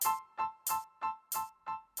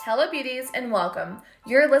Hello beauties and welcome.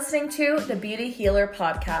 You're listening to the Beauty Healer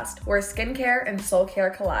podcast, where skincare and soul care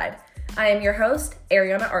collide. I am your host,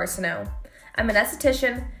 Ariana Arsenault. I'm an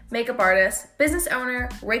esthetician, makeup artist, business owner,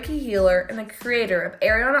 Reiki healer, and the creator of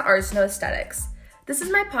Ariana Arsenault Aesthetics. This is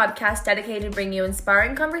my podcast dedicated to bring you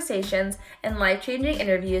inspiring conversations and life-changing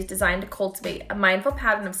interviews designed to cultivate a mindful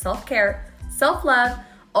pattern of self-care, self-love,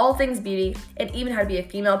 all things beauty, and even how to be a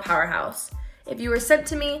female powerhouse. If you were sent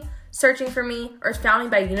to me, searching for me, or found me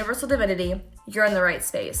by universal divinity, you're in the right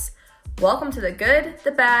space. Welcome to the good,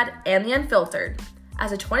 the bad, and the unfiltered.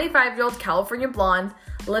 As a 25-year-old California blonde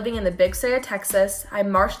living in the big state of Texas, I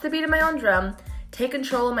march to the beat of my own drum, take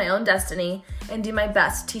control of my own destiny, and do my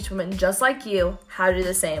best to teach women just like you how to do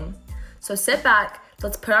the same. So sit back,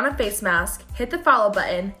 let's put on a face mask, hit the follow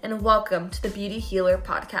button, and welcome to the Beauty Healer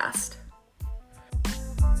podcast.